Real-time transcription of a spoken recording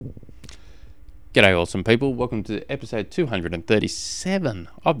G'day, awesome people. Welcome to episode 237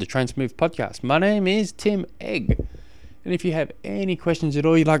 of the Train Smooth podcast. My name is Tim Egg. And if you have any questions at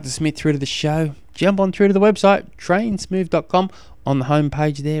all you'd like to submit through to the show, jump on through to the website, trainsmooth.com. On the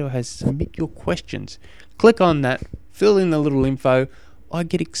homepage there, it has submit your questions. Click on that, fill in the little info. I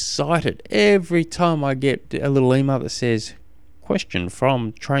get excited every time I get a little email that says, question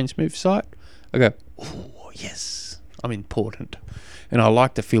from Train Smooth site. I go, oh, yes, I'm important. And I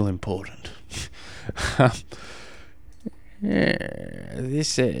like to feel important.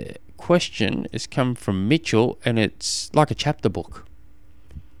 This question has come from Mitchell, and it's like a chapter book.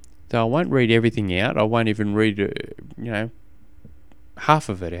 So I won't read everything out. I won't even read, half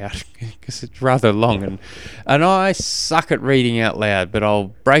of it out because it's rather long, and I suck at reading out loud. But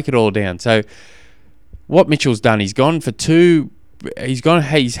I'll break it all down. So what Mitchell's done, he's gone for two.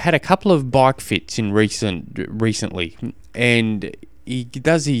 He's had a couple of bike fits in recently, and he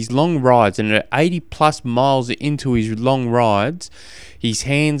does these long rides, and at 80 plus miles into his long rides, his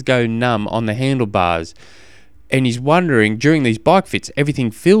hands go numb on the handlebars. And he's wondering, during these bike fits, everything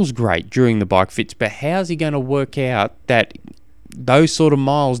feels great during the bike fits, but how's he going to work out that those sort of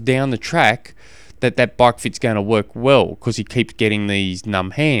miles down the track, that bike fit's going to work well, because he keeps getting these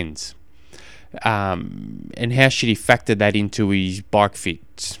numb hands? And how should he factor that into his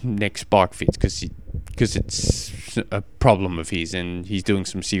next bike fits, because it's a problem of his and he's doing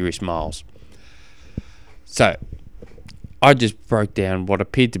some serious miles. So I just broke down what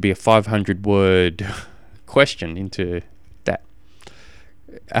appeared to be a 500-word question into that.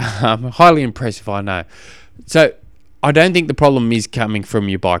 Highly impressive, I know. So I don't think the problem is coming from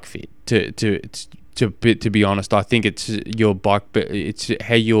your bike fit. To be honest, I think it's your bike, but it's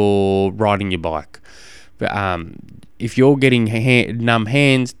how you're riding your bike. But if you're getting numb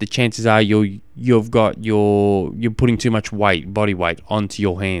hands, the chances are you're putting too much body weight onto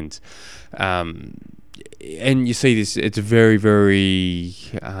your hands. And you see this, it's very, very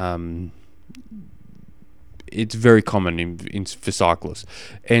it's very common for cyclists,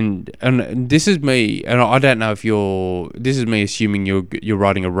 and this is me, and I don't know if this is me assuming you're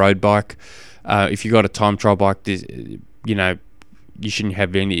riding a road bike. If you got a time trial bike, you shouldn't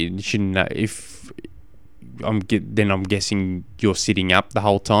have any. You shouldn't. Then I'm guessing you're sitting up the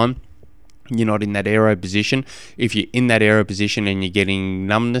whole time. You're not in that aero position. If you're in that aero position and you're getting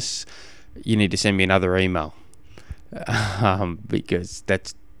numbness, you need to send me another email, because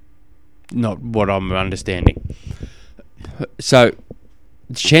that's not what I'm understanding. So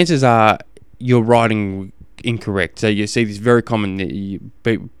chances are you're riding incorrect. So you see this very common,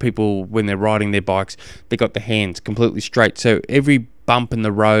 people when they're riding their bikes, they got their hands completely straight. So every bump in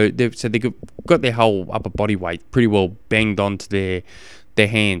the road, they've got their whole upper body weight pretty well banged onto their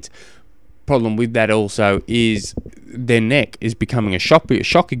hands. Problem with that also is their neck is becoming a shock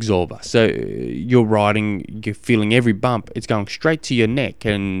absorber. So you're feeling every bump, it's going straight to your neck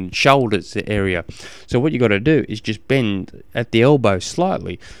and shoulders area. So what you got to do is just bend at the elbow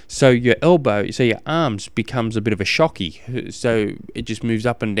slightly, so your arms becomes a bit of a shocky, so it just moves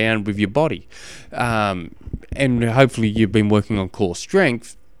up and down with your body. And hopefully you've been working on core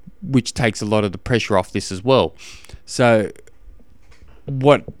strength, which takes a lot of the pressure off this as well. So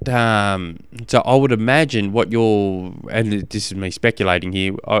so I would imagine and this is me speculating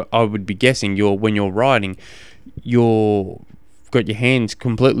here, I would be guessing when you're riding, you've got your hands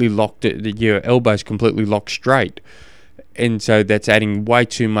completely locked, your elbows completely locked straight, and so that's adding way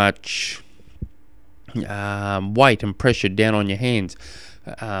too much weight and pressure down on your hands,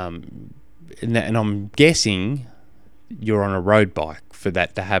 and I'm guessing you're on a road bike for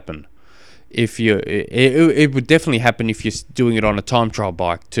that to happen. It would definitely happen if you're doing it on a time trial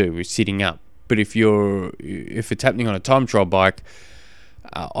bike too, sitting up. But if it's happening on a time trial bike,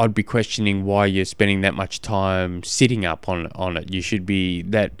 I'd be questioning why you're spending that much time sitting up on it. You should be,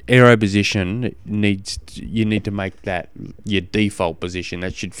 that aero position you need to make that your default position.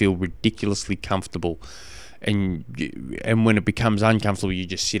 That should feel ridiculously comfortable. And when it becomes uncomfortable, you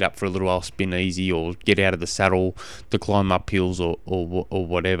just sit up for a little while, spin easy, or get out of the saddle to climb up hills or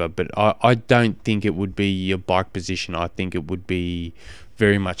whatever. But I don't think it would be your bike position. I think it would be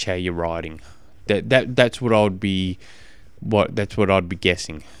very much how you're riding. That's what I'd be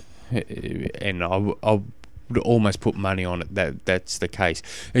guessing, and I would almost put money on it that's the case.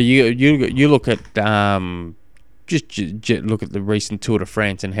 You look at just look at the recent Tour de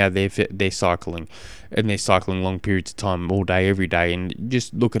France and how they're cycling, and they're cycling long periods of time, all day, every day, and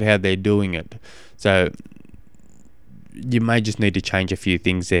just look at how they're doing it. So you may just need to change a few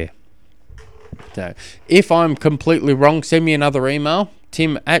things there. So if I'm completely wrong, send me another email,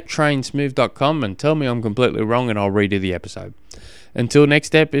 tim@trainsmooth.com, and tell me I'm completely wrong, and I'll redo the episode. Until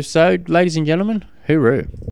next episode, ladies and gentlemen, hooroo.